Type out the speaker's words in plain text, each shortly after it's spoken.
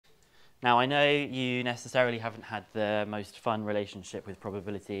Now, I know you necessarily haven't had the most fun relationship with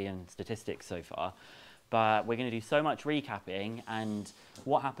probability and statistics so far, but we're going to do so much recapping, and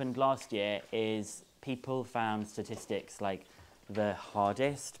what happened last year is people found statistics like the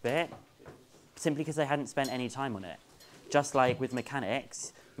hardest bit, simply because they hadn't spent any time on it. Just like with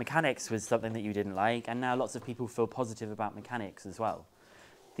mechanics, mechanics was something that you didn't like, and now lots of people feel positive about mechanics as well.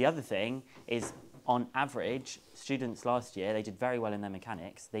 The other thing is, on average, students last year, they did very well in their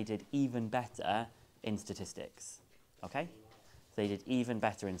mechanics. They did even better in statistics, okay? They did even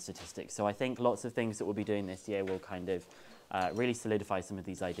better in statistics. So I think lots of things that we'll be doing this year will kind of really solidify some of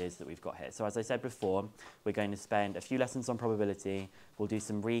these ideas that we've got here. So as I said before, we're going to spend a few lessons on probability. We'll do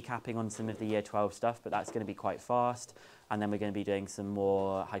some recapping on some of the year 12 stuff, but that's going to be quite fast. And then we're going to be doing some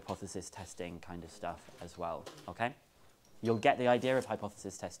more hypothesis testing kind of stuff as well, okay? You'll get the idea of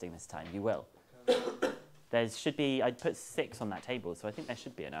hypothesis testing this time, you will. There should be, I'd put 6 on that table, so I think there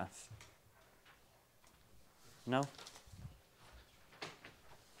should be enough. No?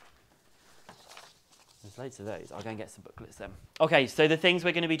 There's loads of those. I'll go and get some booklets then. Okay, so the things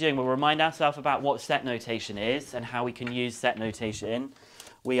we're going to be doing, we'll remind ourselves about what set notation is and how we can use set notation.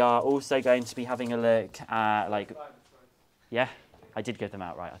 We are also going to be having a look at, yeah, I did give them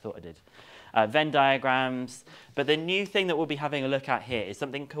out right, I thought I did. Venn diagrams, but the new thing that we'll be having a look at here is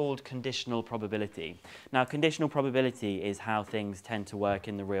something called conditional probability. Now, conditional probability is how things tend to work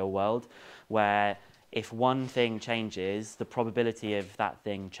in the real world, where if one thing changes, the probability of that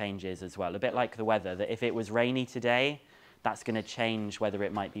thing changes as well. A bit like the weather, that if it was rainy today, that's going to change whether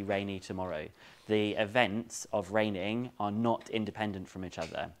it might be rainy tomorrow. The events of raining are not independent from each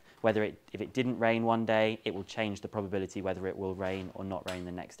other. If it didn't rain one day, it will change the probability whether it will rain or not rain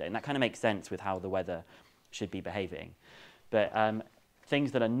the next day. And that kind of makes sense with how the weather should be behaving. But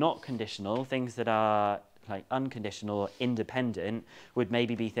things that are not conditional, things that are like unconditional or independent, would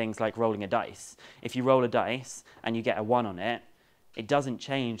maybe be things like rolling a dice. If you roll a dice and you get a 1 on it, it doesn't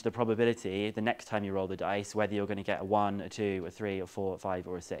change the probability the next time you roll the dice whether you're going to get a 1, a 2, a 3, a 4, a 5,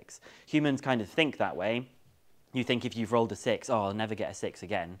 or a 6. Humans kind of think that way. You think if you've rolled a 6, oh, I'll never get a 6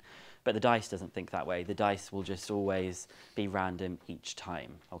 again. But the dice doesn't think that way. The dice will just always be random each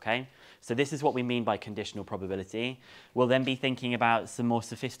time, okay? So this is what we mean by conditional probability. We'll then be thinking about some more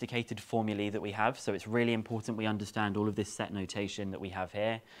sophisticated formulae that we have. So it's really important we understand all of this set notation that we have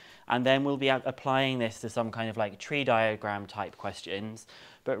here. And then we'll be applying this to some kind of like tree diagram type questions.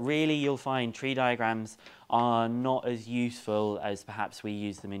 But really, you'll find tree diagrams are not as useful as perhaps we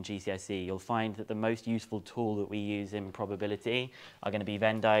use them in GCSE. You'll find that the most useful tool that we use in probability are going to be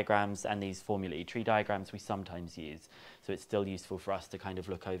Venn diagrams and these formulae. Tree diagrams we sometimes use, so it's still useful for us to kind of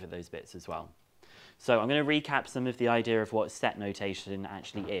look over those bits as well. So I'm going to recap some of the idea of what set notation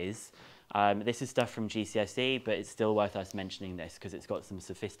actually is. This is stuff from GCSE, but it's still worth us mentioning this because it's got some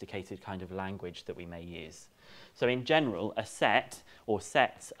sophisticated kind of language that we may use. So in general, a set or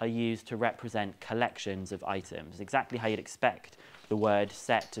sets are used to represent collections of items. Exactly how you'd expect the word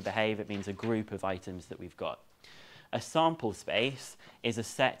set to behave. It means a group of items that we've got. A sample space is a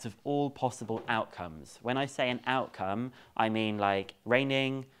set of all possible outcomes. When I say an outcome, I mean like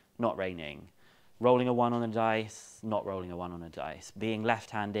raining, not raining. Rolling a 1 on a dice, not rolling a 1 on a dice. Being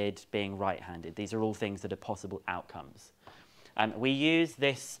left-handed, being right-handed. These are all things that are possible outcomes. We use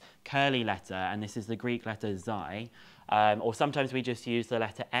this curly letter, and this is the Greek letter xi, or sometimes we just use the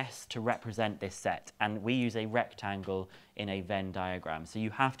letter S to represent this set, and we use a rectangle in a Venn diagram. So you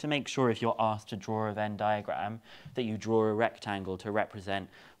have to make sure if you're asked to draw a Venn diagram that you draw a rectangle to represent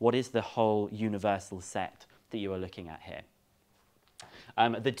what is the whole universal set that you are looking at here.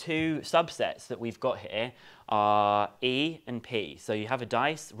 The two subsets that we've got here are E and P. So you have a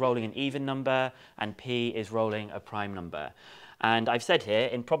dice rolling an even number, and P is rolling a prime number. And I've said here,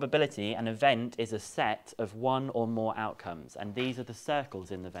 in probability, an event is a set of one or more outcomes, and these are the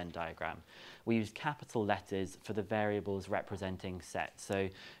circles in the Venn diagram. We use capital letters for the variables representing sets. So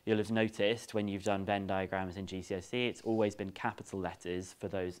you'll have noticed when you've done Venn diagrams in GCSE, it's always been capital letters for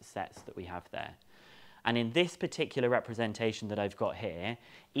those sets that we have there. And in this particular representation that I've got here,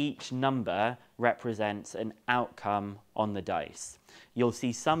 each number represents an outcome on the dice. You'll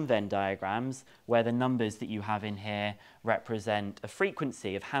see some Venn diagrams where the numbers that you have in here represent a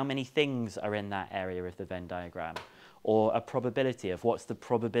frequency of how many things are in that area of the Venn diagram, or a probability of what's the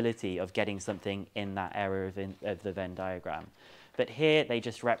probability of getting something in that area of the Venn diagram. But here they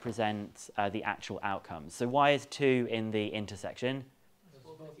just represent the actual outcomes. So why is 2 in the intersection?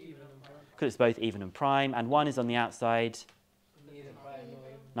 Because it's both even and prime, and 1 is on the outside,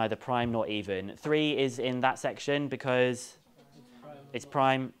 neither prime nor even. 3 is in that section because It's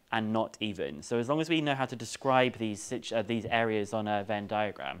prime and not even. So as long as we know how to describe these areas on a Venn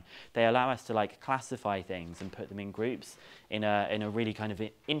diagram, they allow us to like classify things and put them in groups in a really kind of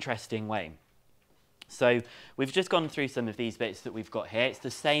interesting way. So we've just gone through some of these bits that we've got here. It's the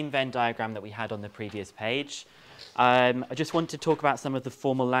same Venn diagram that we had on the previous page. I just want to talk about some of the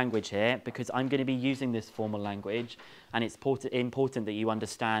formal language here because I'm going to be using this formal language, and it's important that you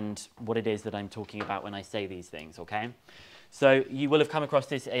understand what it is that I'm talking about when I say these things, okay? So you will have come across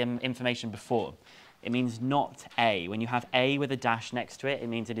this information before. It means not A. When you have A with a dash next to it, it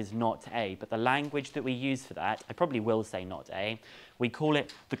means it is not A. But the language that we use for that, I probably will say not A, we call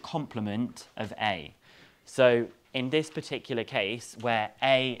it the complement of A. So in this particular case, where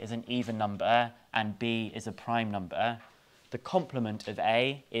A is an even number and B is a prime number, the complement of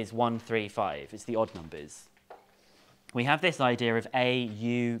A is 1, 3, 5. It's the odd numbers. We have this idea of A,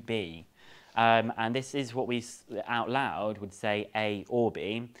 U, B. And this is what we out loud would say A or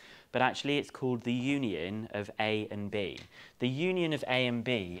B, but actually it's called the union of A and B. The union of A and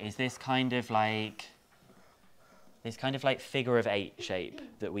B is this kind of like figure of 8 shape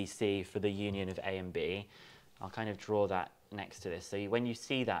that we see for the union of A and B. I'll kind of draw that next to this. So when you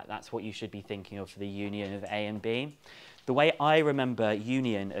see that, that's what you should be thinking of for the union of A and B. The way I remember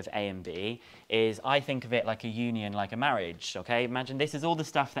union of A and B is I think of it like a union, like a marriage, okay? Imagine this is all the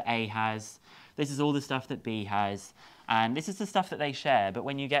stuff that A has, this is all the stuff that B has, and this is the stuff that they share. But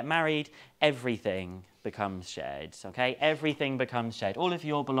when you get married, everything becomes shared, okay? Everything becomes shared. All of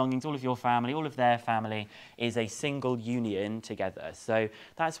your belongings, all of your family, all of their family is a single union together. So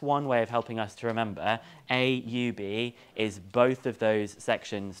that's one way of helping us to remember A, U, B is both of those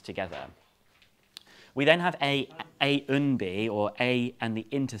sections together. We then have A and B, or A and the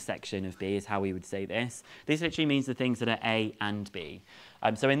intersection of B is how we would say this. This literally means the things that are A and B.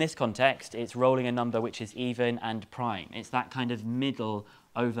 So in this context, it's rolling a number which is even and prime. It's that kind of middle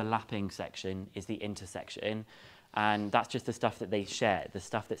overlapping section is the intersection. And that's just the stuff that they share, the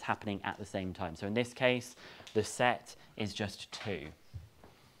stuff that's happening at the same time. So in this case, the set is just 2.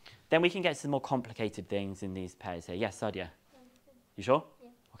 Then we can get some more complicated things in these pairs here. Yes, Sadia? You sure? Yeah.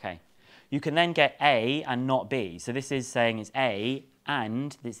 Okay. You can then get A and not B. So this is saying it's A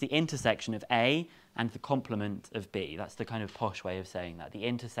and it's the intersection of A and the complement of B. That's the kind of posh way of saying that, the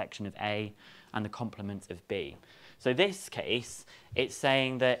intersection of A and the complement of B. So this case, it's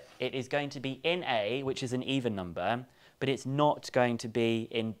saying that it is going to be in A, which is an even number, but it's not going to be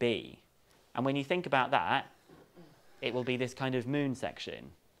in B. And when you think about that, it will be this kind of moon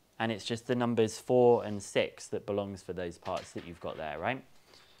section. And it's just the numbers 4 and 6 that belongs for those parts that you've got there, right?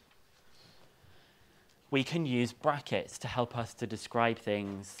 We can use brackets to help us to describe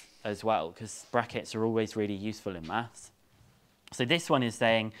things as well, because brackets are always really useful in maths. So this one is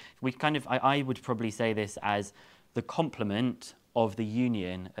saying, I would probably say this as the complement of the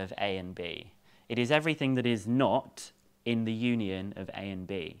union of A and B. It is everything that is not in the union of A and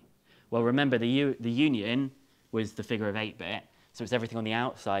B. Well, remember, the union was the figure of 8-bit, so it's everything on the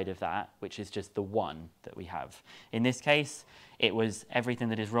outside of that, which is just the 1 that we have. In this case, it was everything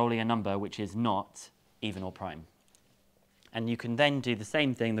that is rolling a number which is not even or prime. And you can then do the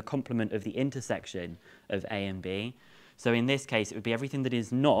same thing, the complement of the intersection of A and B. So in this case, it would be everything that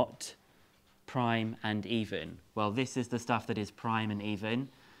is not prime and even. Well, this is the stuff that is prime and even.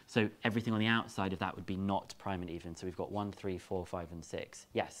 So everything on the outside of that would be not prime and even. So we've got 1, 3, 4, 5, and 6.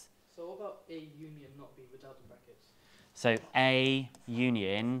 Yes? So what about A union not B without the brackets? So A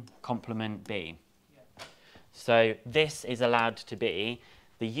union complement B. Yeah. So this is allowed to be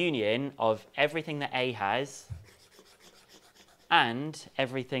the union of everything that A has and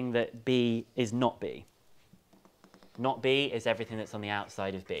everything that B is not B. Not B is everything that's on the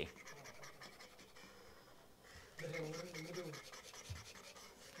outside of B.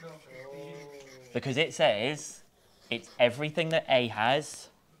 Because it says it's everything that A has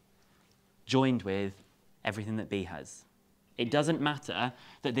joined with everything that B has. It doesn't matter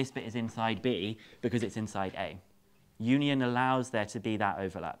that this bit is inside B because it's inside A. Union allows there to be that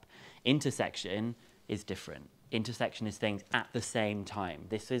overlap. Intersection is different. Intersection is things at the same time.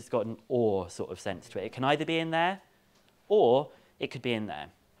 This has got an or sort of sense to it. It can either be in there or it could be in there.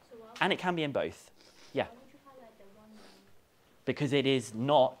 And it can be in both. Yeah. Why would you highlight the 1 then? Because it is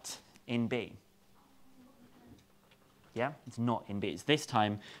not in B. Yeah, it's not in B. It's this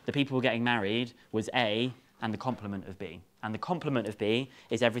time the people who were getting married was A and the complement of B. And the complement of B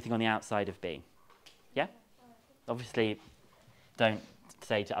is everything on the outside of B. Yeah? Obviously, don't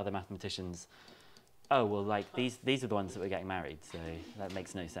say to other mathematicians, oh, well, like, these are the ones that were getting married, so that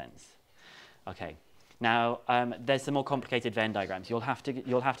makes no sense. Okay. Now, there's some more complicated Venn diagrams. You'll have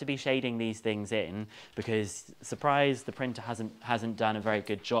to be shading these things in because, surprise, the printer hasn't done a very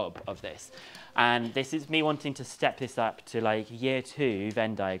good job of this. And this is me wanting to step this up to like year 2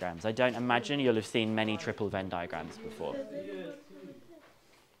 Venn diagrams. I don't imagine you'll have seen many triple Venn diagrams before. You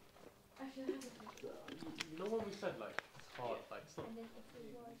know when we said like it's hard, like it's not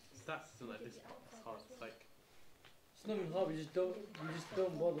stats to like this part, it's hard. It's like It's not even hard. We just don't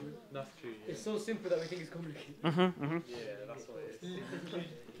bother. that's true. Yeah. It's so simple that we think it's complicated. Yeah, that's what it is.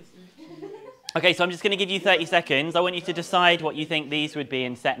 Okay, so I'm just going to give you 30 seconds. I want you to decide what you think these would be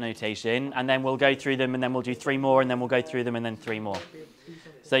in set notation, and then we'll go through them, and then we'll do 3 more, and then we'll go through them, and then 3 more.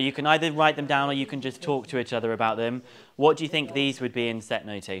 So you can either write them down, or you can just talk to each other about them. What do you think these would be in set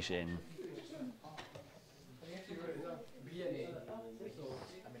notation?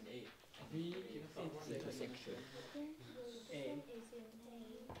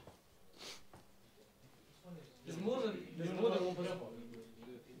 There's more than one person.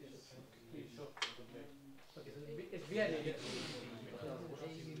 It's Vienna.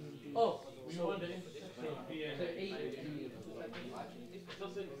 Oh, so A.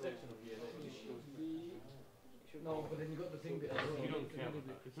 No, but then you got the thing bit as well. You don't care.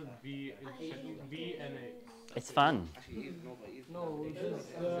 It says V and A. It's fun. No, just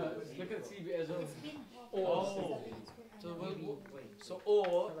look at C bit as well. Oh. So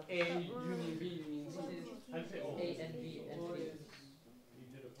or A union B means A and B and C. Or A.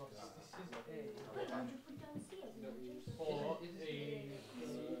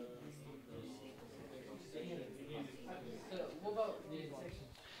 What about the intersection?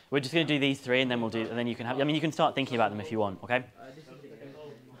 We're just going to do these 3, and then you can have. I mean, you can start thinking about them if you want. Okay.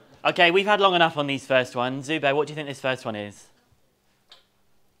 Okay, we've had long enough on these first ones. Zubair, what do you think this first one is?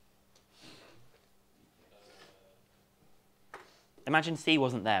 Imagine C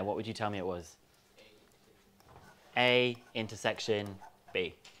wasn't there. What would you tell me it was? A intersection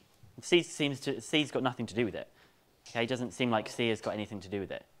B. C's got nothing to do with it. Okay, it doesn't seem like C has got anything to do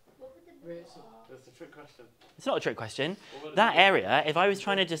with it. That's a trick question. It's not a trick question. That area, if I was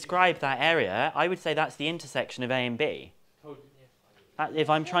trying to describe that area, I would say that's the intersection of A and B. If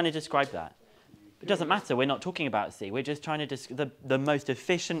I'm trying to describe that. It doesn't matter, we're not talking about C. We're just trying to the most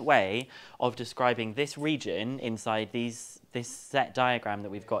efficient way of describing this region inside this set diagram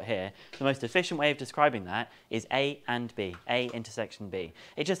that we've got here. The most efficient way of describing that is A and B, A intersection B.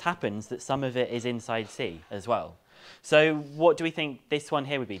 It just happens that some of it is inside C as well. So what do we think this one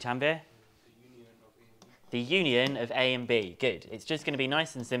here would be, Tanvir? The union of A and B. Good. It's just going to be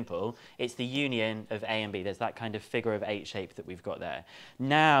nice and simple. It's the union of A and B. There's that kind of figure of 8 shape that we've got there.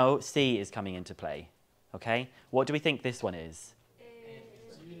 Now C is coming into play. Okay? What do we think this one is?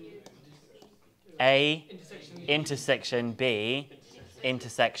 A intersection B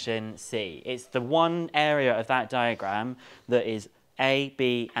intersection C. It's the one area of that diagram that is A,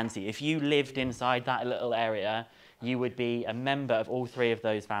 B, and C. If you lived inside that little area, you would be a member of all 3 of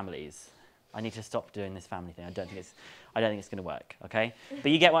those families. I need to stop doing this family thing. I don't think it's going to work, okay?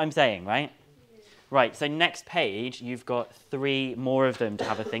 But you get what I'm saying, right? Right, so next page, you've got 3 more of them to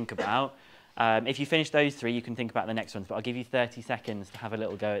have a think about. If you finish those 3, you can think about the next ones, but I'll give you 30 seconds to have a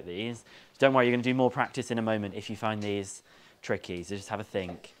little go at these. So don't worry, you're going to do more practice in a moment if you find these tricky, so just have a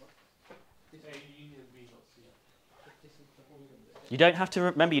think. You don't have to,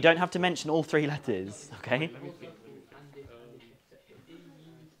 remember, you don't have to mention all 3 letters, okay?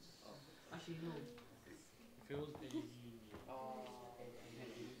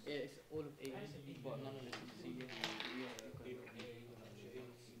 It's all of A, but none of it is C.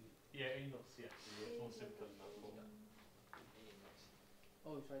 Yeah, A not C actually. It's more simple than that.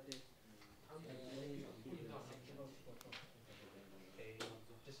 Oh, it's right there.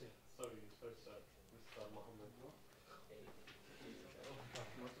 Sorry, sir, Mr. Mohammed.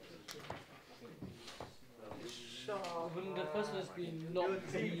 Wouldn't the first one's be not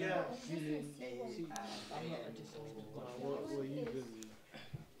B using C? I'm not a disaster. What were you doing?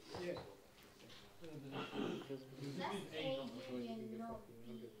 That's A union, not B.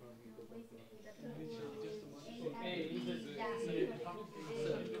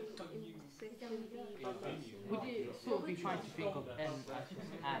 Would it sort of be fine to think of M as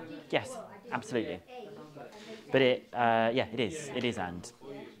and? Yes, absolutely. But yeah, it is and.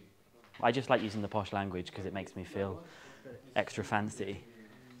 I just like using the posh language because it makes me feel extra fancy.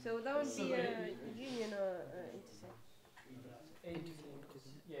 So that would be a union or intersection?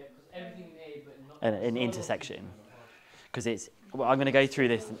 Yeah, because everything in A, but not An intersection. Because it's, well, I'm going to go through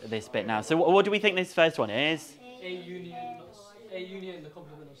this bit now. So what do we think this first one is? A union, the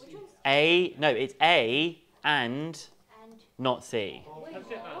complement of C. No, it's A and not C. Wait,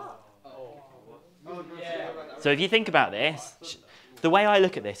 what? Oh, So if you think about this, the way I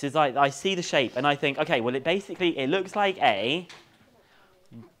look at this is like I see the shape and I think, okay, well, it looks like A,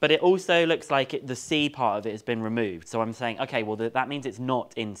 but it also looks like the C part of it has been removed. So I'm saying, okay, well, that means it's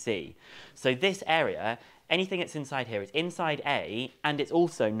not in C. So this area, anything that's inside here is inside A, and it's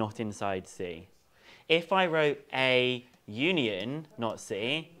also not inside C. If I wrote A union, not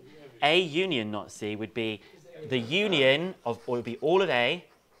C, A union, not C would be the union of, or it would be all of A,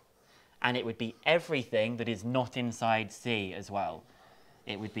 and it would be everything that is not inside C as well.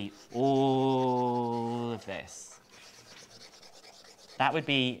 It would be all of this. That would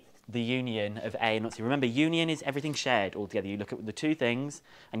be the union of A and not C. Remember, union is everything shared all together. You look at the two things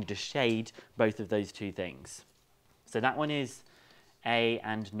and you just shade both of those two things. So that one is A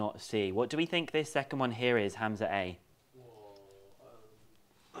and not C. What do we think this second one here is, Hamza A?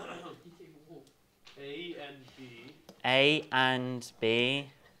 A and B. A and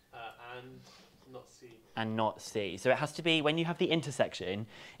B. And not C. And not C. So it has to be, when you have the intersection,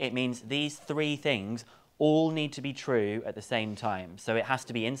 it means these three things all need to be true at the same time. So it has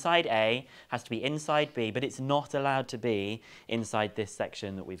to be inside A, has to be inside B, but it's not allowed to be inside this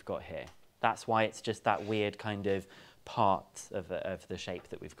section that we've got here. That's why it's just that weird kind of part of the shape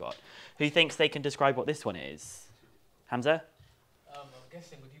that we've got. Who thinks they can describe what this one is? Hamza? I'm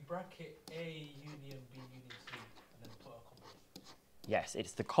guessing, would you bracket A union B union C and then put a complement? Yes,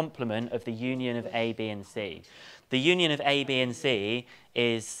 it's the complement of the union of A, B, and C. The union of A, B, and C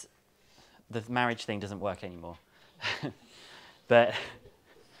is... The marriage thing doesn't work anymore. but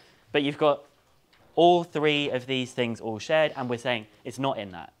you've got all three of these things all shared, and we're saying it's not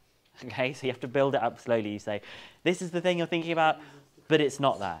in that. Okay, so you have to build it up slowly. You say, this is the thing you're thinking about, but it's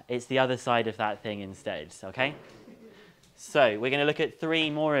not that. It's the other side of that thing instead, okay? So we're going to look at three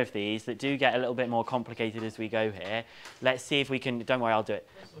more of these that do get a little bit more complicated as we go here. Let's see if we can, don't worry, I'll do it.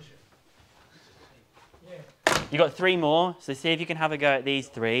 You've got three more, so see if you can have a go at these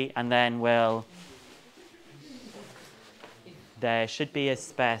three, and then there should be a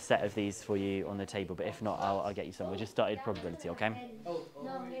spare set of these for you on the table, but if not, I'll get you some. We just started probability, okay? No,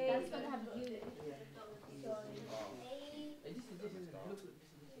 that's going to have a U.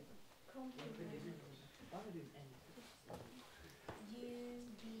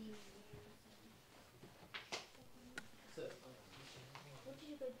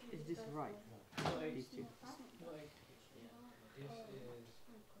 Is this right? These two.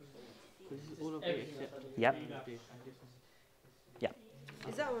 This is all of it except... Yep. Yep.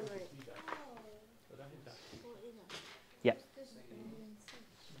 Is that one right? Yep.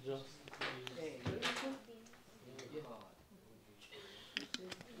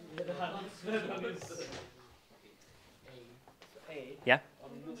 Yeah?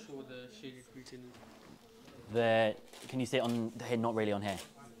 I'm not sure the shaded region. Can you see it on here? Not really on here.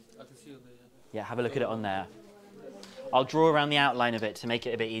 I can see on there. Yeah, have a look at it on there. I'll draw around the outline of it to make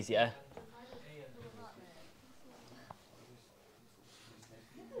it a bit easier.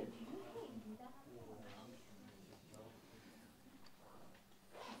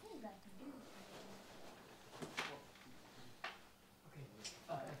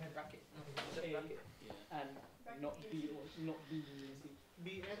 Bracket. And not B or not B union C.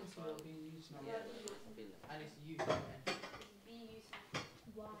 B and C or B union C. And it's U. B U C.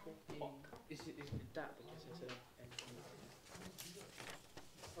 Y. Is it that because it's a...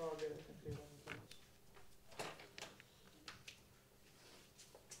 Oh, yeah.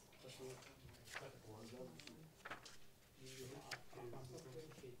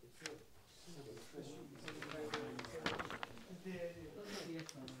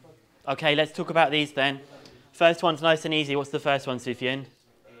 Okay, let's talk about these then. First one's nice and easy. What's the first one, Sufyan?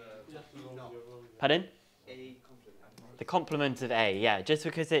 Pardon? The complement of A, yeah. Just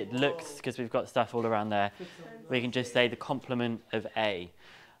because it looks, because we've got stuff all around there, we can just say the complement of A.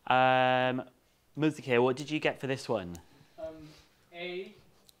 Muzikir, what did you get for this one? A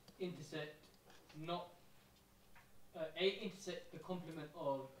intersect not A intersect the complement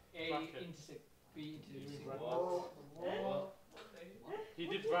of A intersect B intersect C. He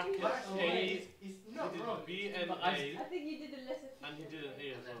did brackets A. He's He did B and A, I think you did the lesson. and he did an A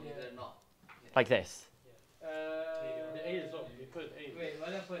as well. Like this. The A as well. He put an A. Wait, why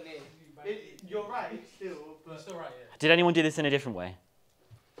did I put an A? You're right, still, You're but still right, yeah. Did anyone do this in a different way?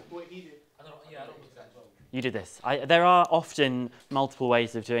 what he did. I don't do that as well. You did this. There are often multiple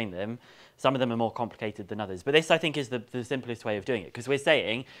ways of doing them. Some of them are more complicated than others. But this, I think, is the simplest way of doing it. Because we're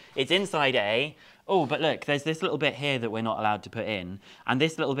saying it's inside A. Oh, but look, there's this little bit here that we're not allowed to put in. And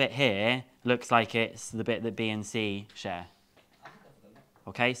this little bit here looks like it's the bit that B and C share.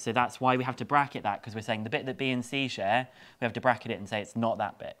 Okay, so that's why we have to bracket that. Because we're saying the bit that B and C share, we have to bracket it and say it's not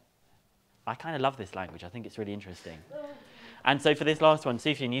that bit. I kind of love this language. I think it's really interesting. And so for this last one,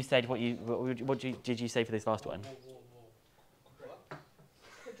 Sufyan, you said did you say for this last one?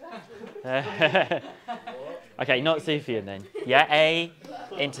 Okay, not Sufyan then. Yeah, A,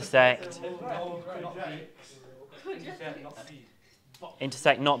 intersect.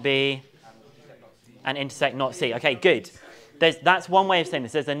 Intersect not B, and intersect not C. Okay, good. That's one way of saying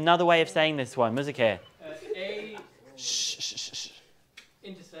this. There's another way of saying this one. Muzikir. A Shh.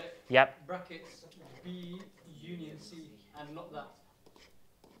 intersect. Yep. Brackets B union C and not that.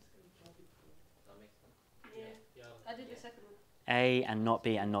 Yeah. I did the second one. A and not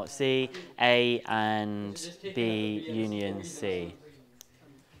B and not C. A and B union C.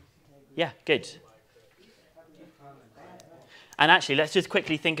 Yeah, good. And actually, let's just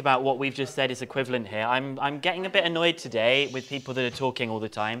quickly think about what we've just said is equivalent here. I'm getting a bit annoyed today with people that are talking all the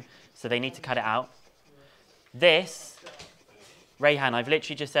time, so they need to cut it out. This, Rayhan, I've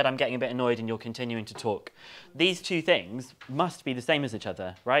literally just said I'm getting a bit annoyed and you're continuing to talk. These two things must be the same as each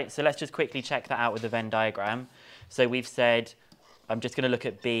other, right? So let's just quickly check that out with the Venn diagram. So we've said, I'm just going to look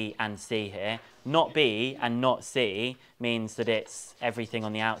at B and C here. Not B and not C means that it's everything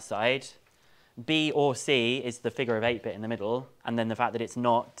on the outside. B or C is the figure of 8-bit in the middle, and then the fact that it's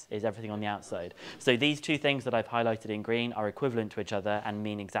not is everything on the outside. So these two things that I've highlighted in green are equivalent to each other and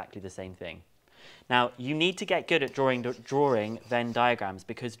mean exactly the same thing. Now, you need to get good at drawing Venn diagrams,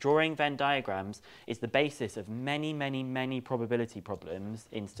 because drawing Venn diagrams is the basis of many probability problems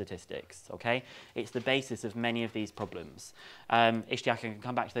in statistics, okay? It's the basis of many of these problems. Ishtiaq, I can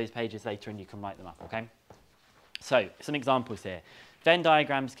come back to those pages later and you can write them up, okay? So, some examples here. Venn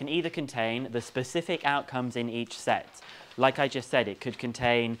diagrams can either contain the specific outcomes in each set. Like I just said, it could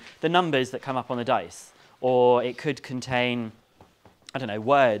contain the numbers that come up on the dice, or it could contain, I don't know,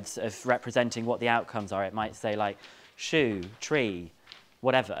 words of representing what the outcomes are. It might say like shoe, tree,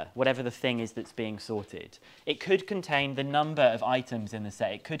 whatever the thing is that's being sorted. It could contain the number of items in the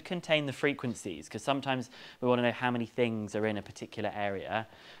set. It could contain the frequencies, because sometimes we want to know how many things are in a particular area.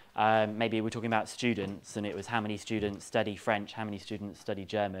 Maybe we're talking about students and it was how many students study French, how many students study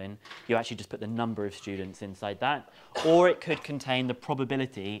German. You actually just put the number of students inside that. Or it could contain the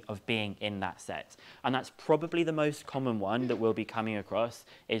probability of being in that set. And that's probably the most common one that we'll be coming across,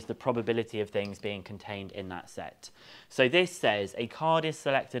 is the probability of things being contained in that set. So this says a card is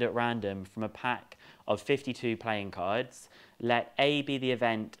selected at random from a pack of 52 playing cards. Let A be the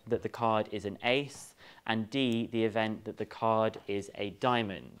event that the card is an ace, and D, the event that the card is a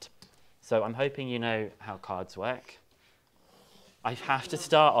diamond. So I'm hoping you know how cards work. I have to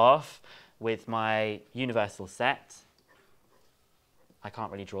start off with my universal set. I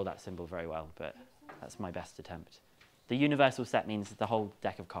can't really draw that symbol very well, but that's my best attempt. The universal set means the whole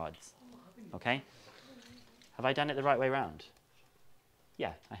deck of cards, okay? Have I done it the right way around?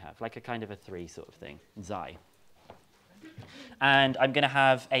 Yeah, I have, like a kind of a 3 sort of thing, Xi. And I'm going to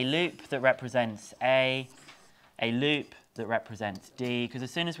have a loop that represents A loop that represents D, because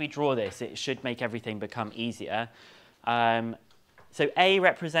as soon as we draw this, it should make everything become easier. So A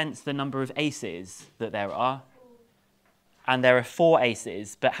represents the number of aces that there are, and there are 4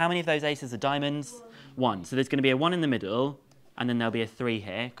 aces, but how many of those aces are diamonds? 1. So there's going to be a 1 in the middle, and then there'll be a 3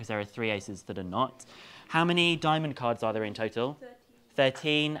 here, because there are 3 aces that are not. How many diamond cards are there in total?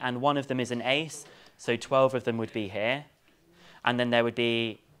 13, and 1 of them is an ace, so 12 of them would be here. And then there would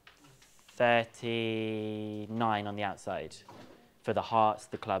be 39 on the outside for the hearts,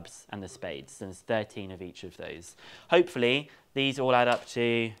 the clubs, and the spades. And there's 13 of each of those. Hopefully, these all add up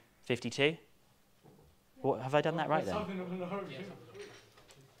to 52. What, have I done that right then?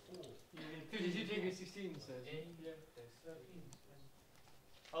 52 taking 16 says.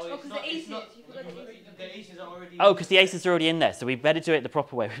 Oh, because the aces. You forgot The aces are already. Oh, because the aces are already in there, so we better do it the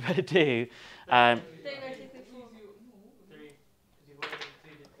proper way. We better do.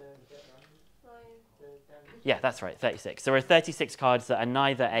 Yeah, that's right, 36. There are 36 cards that are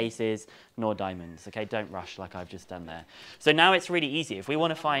neither aces nor diamonds. Okay, don't rush like I've just done there. So now it's really easy. If we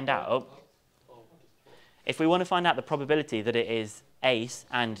want to find out the probability that it is ace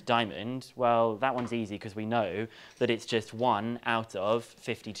and diamond, well, that one's easy because we know that it's just 1 out of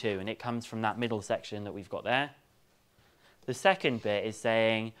 52, and it comes from that middle section that we've got there. The second bit is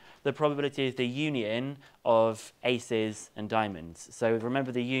saying the probability of the union of aces and diamonds. So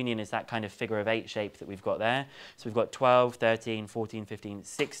remember, the union is that kind of figure of 8 shape that we've got there. So we've got 12, 13, 14, 15,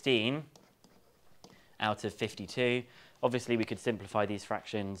 16 out of 52. Obviously, we could simplify these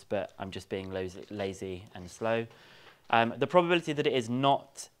fractions, but I'm just being lazy and slow. The probability that it is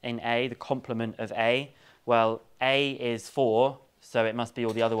not in A, the complement of A, well, A is 4, so it must be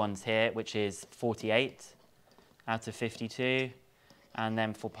all the other ones here, which is 48 out of 52. and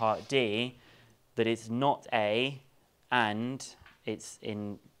then for part D, that it's not A and it's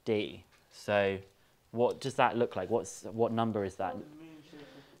in D. So what does that look like? What number is that?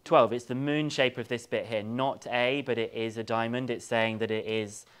 12. It's the moon shape of this bit here. Not A, but it is a diamond. It's saying that it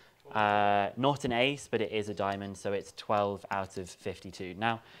is not an ace, but it is a diamond. So it's 12 out of 52.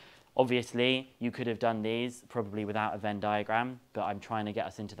 Now, obviously, you could have done these probably without a Venn diagram, but I'm trying to get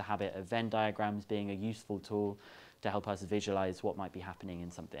us into the habit of Venn diagrams being a useful tool to help us visualize what might be happening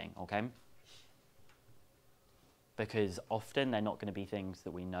in something, okay? Because often they're not going to be things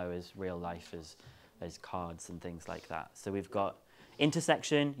that we know as real life, as cards and things like that. So we've got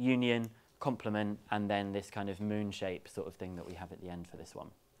intersection, union, complement, and then this kind of moon shape sort of thing that we have at the end for this one.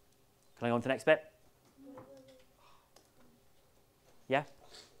 Can I go on to the next bit? Yeah?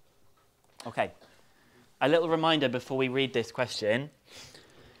 Okay. A little reminder before we read this question.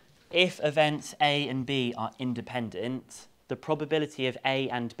 If events A and B are independent, the probability of A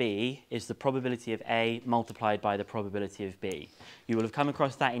and B is the probability of A multiplied by the probability of B. You will have come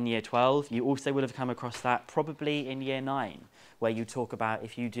across that in year 12. You also will have come across that probably in year 9, where you talk about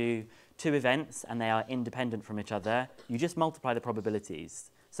if you do two events and they are independent from each other, you just multiply the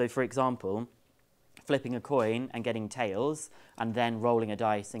probabilities. So for example, flipping a coin and getting tails and then rolling a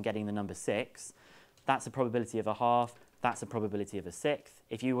dice and getting the number 6, that's a probability of a half. That's a probability of a sixth.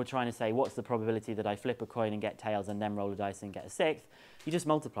 If you were trying to say, what's the probability that I flip a coin and get tails and then roll a dice and get a sixth, you just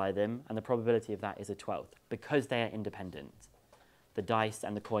multiply them, and the probability of that is a 12th, because they are independent. The dice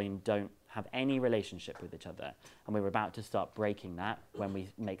and the coin don't have any relationship with each other, and we're about to start breaking that when we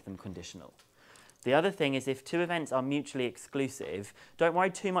make them conditional. The other thing is if two events are mutually exclusive, don't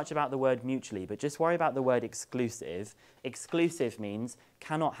worry too much about the word mutually, but just worry about the word exclusive. Exclusive means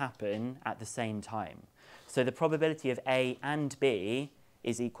cannot happen at the same time. So the probability of A and B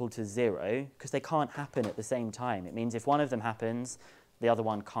is equal to 0 because they can't happen at the same time. It means if one of them happens, the other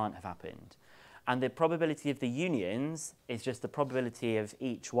one can't have happened. And the probability of the unions is just the probability of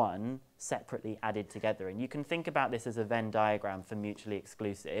each one separately added together. And you can think about this as a Venn diagram for mutually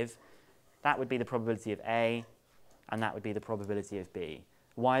exclusive. That would be the probability of A, and that would be the probability of B.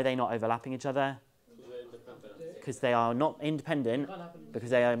 Why are they not overlapping each other? Because they are not independent, because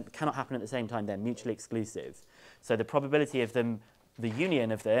they cannot happen at the same time. They're mutually exclusive. So the probability of them, the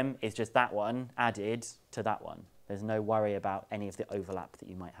union of them, is just that one added to that one. There's no worry about any of the overlap that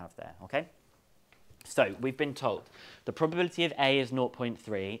you might have there, okay? So we've been told the probability of A is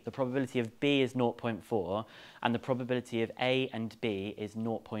 0.3, the probability of B is 0.4, and the probability of A and B is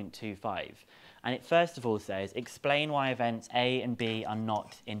 0.25. And it first of all says, explain why events A and B are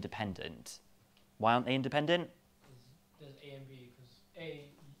not independent. Why aren't they independent? There's A and B, because A,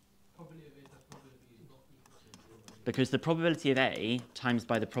 probability of A times probability of B is not equal to 0. Because the probability of A times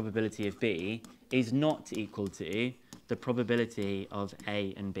by the probability of B is not equal to the probability of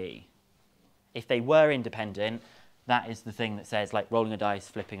A and B. If they were independent, that is the thing that says, like rolling a dice,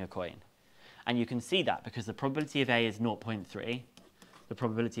 flipping a coin. And you can see that because the probability of A is 0.3, the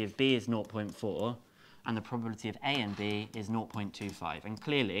probability of B is 0.4, and the probability of A and B is 0.25. And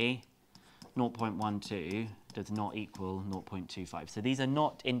clearly, 0.12 does not equal 0.25. So these are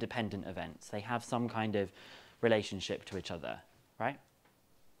not independent events. They have some kind of relationship to each other, right?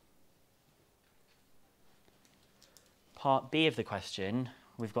 Part B of the question,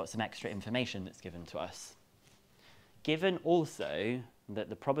 we've got some extra information that's given to us. Given also that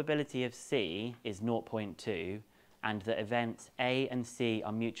the probability of C is 0.2 and that events A and C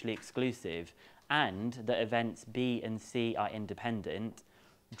are mutually exclusive and that events B and C are independent,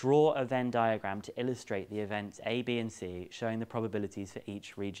 draw a Venn diagram to illustrate the events A, B, and C showing the probabilities for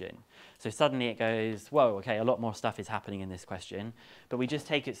each region. So suddenly it goes, whoa, okay, a lot more stuff is happening in this question, but we just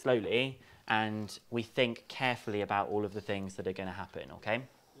take it slowly and we think carefully about all of the things that are going to happen, okay?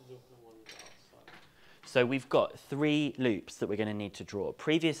 So we've got 3 loops that we're going to need to draw.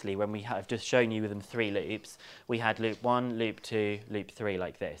 Previously, when we have just shown you them 3 loops, we had loop 1, loop 2, loop 3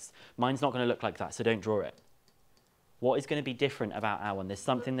 like this. Mine's not going to loop like that, so don't draw it. What is going to be different about our one? There's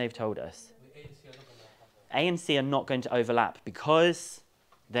something they've told us. A and C are not going to overlap because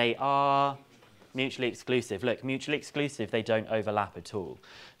they are mutually exclusive. Look, mutually exclusive, they don't overlap at all.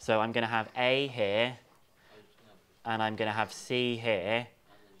 So I'm going to have A here, and I'm going to have C here,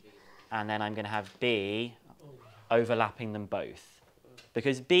 and then I'm going to have B overlapping them both.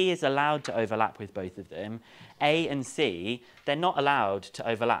 Because B is allowed to overlap with both of them. A and C, they're not allowed to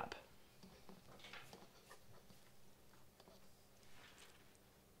overlap.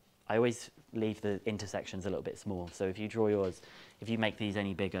 I always leave the intersections a little bit small. So if you draw yours, if you make these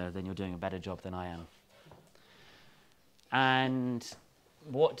any bigger, then you're doing a better job than I am. And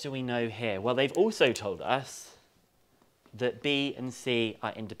what do we know here? Well, they've also told us that B and C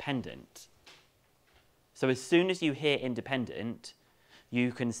are independent. So as soon as you hear independent,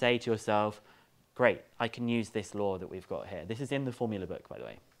 you can say to yourself, great, I can use this law that we've got here. This is in the formula book, by the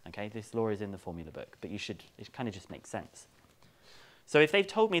way. Okay, this law is in the formula book, but it kind of just makes sense. So if they've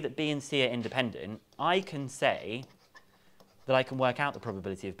told me that B and C are independent, I can say that I can work out the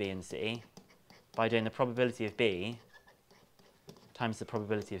probability of B and C by doing the probability of B times the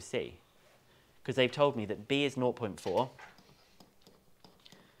probability of C. Because they've told me that B is 0.4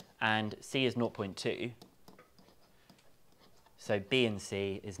 and C is 0.2. So B and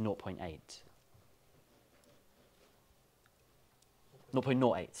C is 0.8.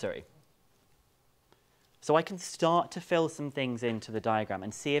 0.08, sorry. So I can start to fill some things into the diagram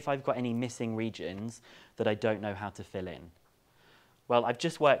and see if I've got any missing regions that I don't know how to fill in. Well, I've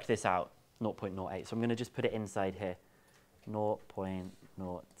just worked this out, 0.08, so I'm going to just put it inside here.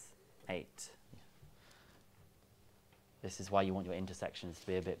 0.08. This is why you want your intersections to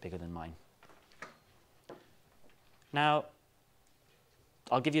be a bit bigger than mine. Now,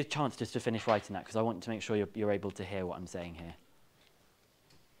 I'll give you a chance just to finish writing that because I want to make sure you're able to hear what I'm saying here.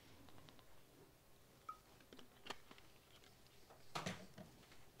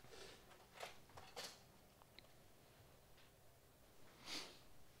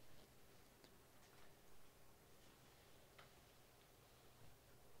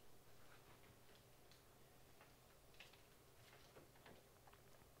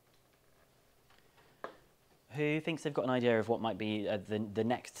 Who thinks they've got an idea of what might be the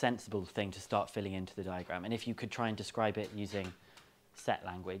next sensible thing to start filling into the diagram? And if you could try and describe it using set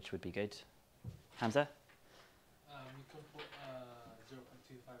language would be good. Hamza? We can put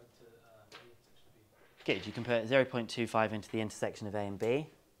 0.25 into the intersection of B. Good, you can put 0.25 into the intersection of A and B.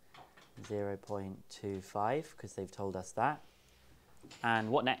 0.25, because they've told us that. And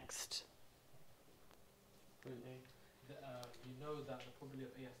what next? You know that the probability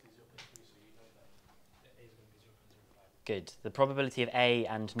of A has to be 0.3, so you know that A is going to be 0.05. Good. The probability of A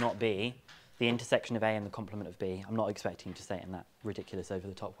and not B, the intersection of A and the complement of B. I'm not expecting you to say it in that ridiculous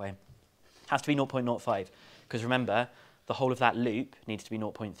over-the-top way. Has to be 0.05, because remember, the whole of that loop needs to be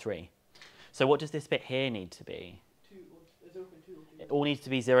 0.3. So what does this bit here need to be? 0.2. It all needs to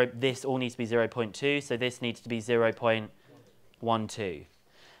be 0. This all needs to be 0.2, so this needs to be 0.12.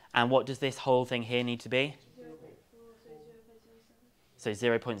 And what does this whole thing here need to be? 0.4, so 0.07. So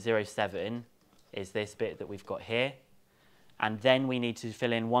 0.07 is this bit that we've got here. And then we need to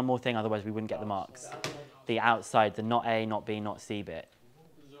fill in one more thing, otherwise we wouldn't get the marks. The outside, the not A, not B, not C bit.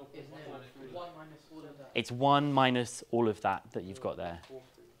 Isn't it 1 minus all of that? It's 1 minus all of that you've got there.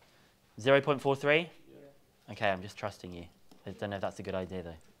 0.43? Okay, I'm just trusting you. I don't know if that's a good idea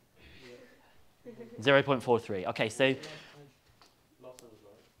though. 0.43. Okay, so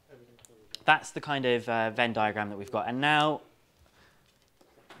that's the kind of Venn diagram that we've got. And now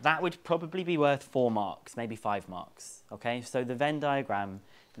that would probably be worth 4 marks, maybe 5 marks. Okay, so the Venn diagram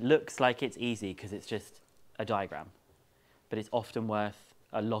looks like it's easy because it's just a diagram, but it's often worth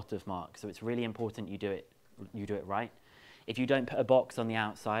a lot of marks. So it's really important you do it right. If you don't put a box on the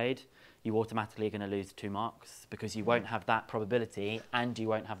outside, you automatically are going to lose 2 marks because you won't have that probability and you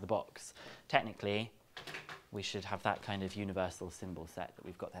won't have the box. Technically, we should have that kind of universal symbol set that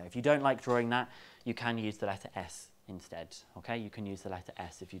we've got there. If you don't like drawing that, you can use the letter S instead. Okay, you can use the letter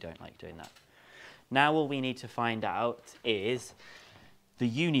S if you don't like doing that. Now all we need to find out is the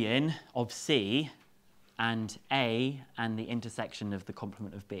union of C and A and the intersection of the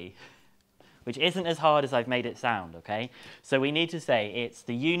complement of B, which isn't as hard as I've made it sound, okay? So we need to say it's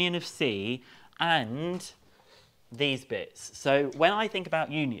the union of C and these bits. So when I think about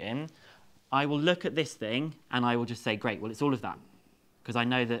union, I will look at this thing and I will just say, great, well, it's all of that. Because I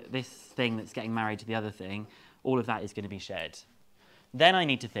know that this thing that's getting married to the other thing, all of that is going to be shared. Then I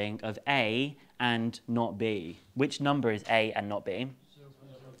need to think of A and not B. Which number is A and not B?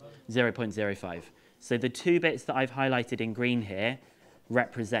 0.05. So the 2 bits that I've highlighted in green here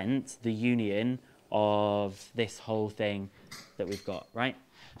represent the union of this whole thing that we've got, right?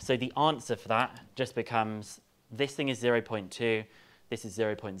 So the answer for that just becomes, this thing is 0.2, this is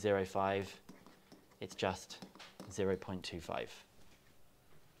 0.05, it's just 0.25.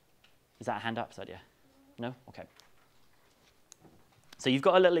 Is that a hand up, Sadia? No? Okay. So you've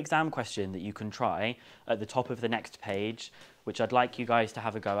got a little exam question that you can try at the top of the next page, which I'd like you guys to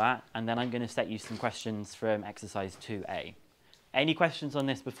have a go at, and then I'm going to set you some questions from exercise 2A. Any questions on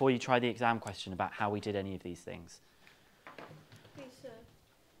this before you try the exam question about how we did any of these things? Hey, sir.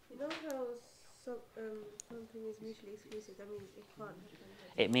 You know how something is mutually exclusive? That means it can't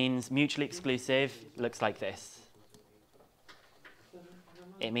happen. It means mutually exclusive looks like this.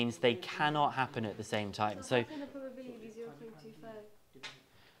 It means they cannot happen at the same time. So how can the probability be 0.5?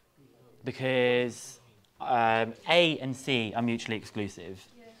 Because A and C are mutually exclusive,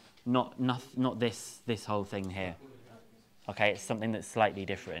 not this whole thing here. Okay, it's something that's slightly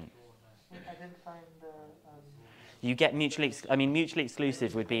different. Identifying the You get mutually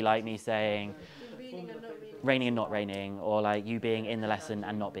exclusive would be like me saying Reading and not reading. raining and not raining, or like you being in the lesson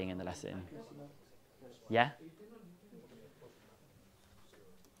and not being in the lesson. Yeah?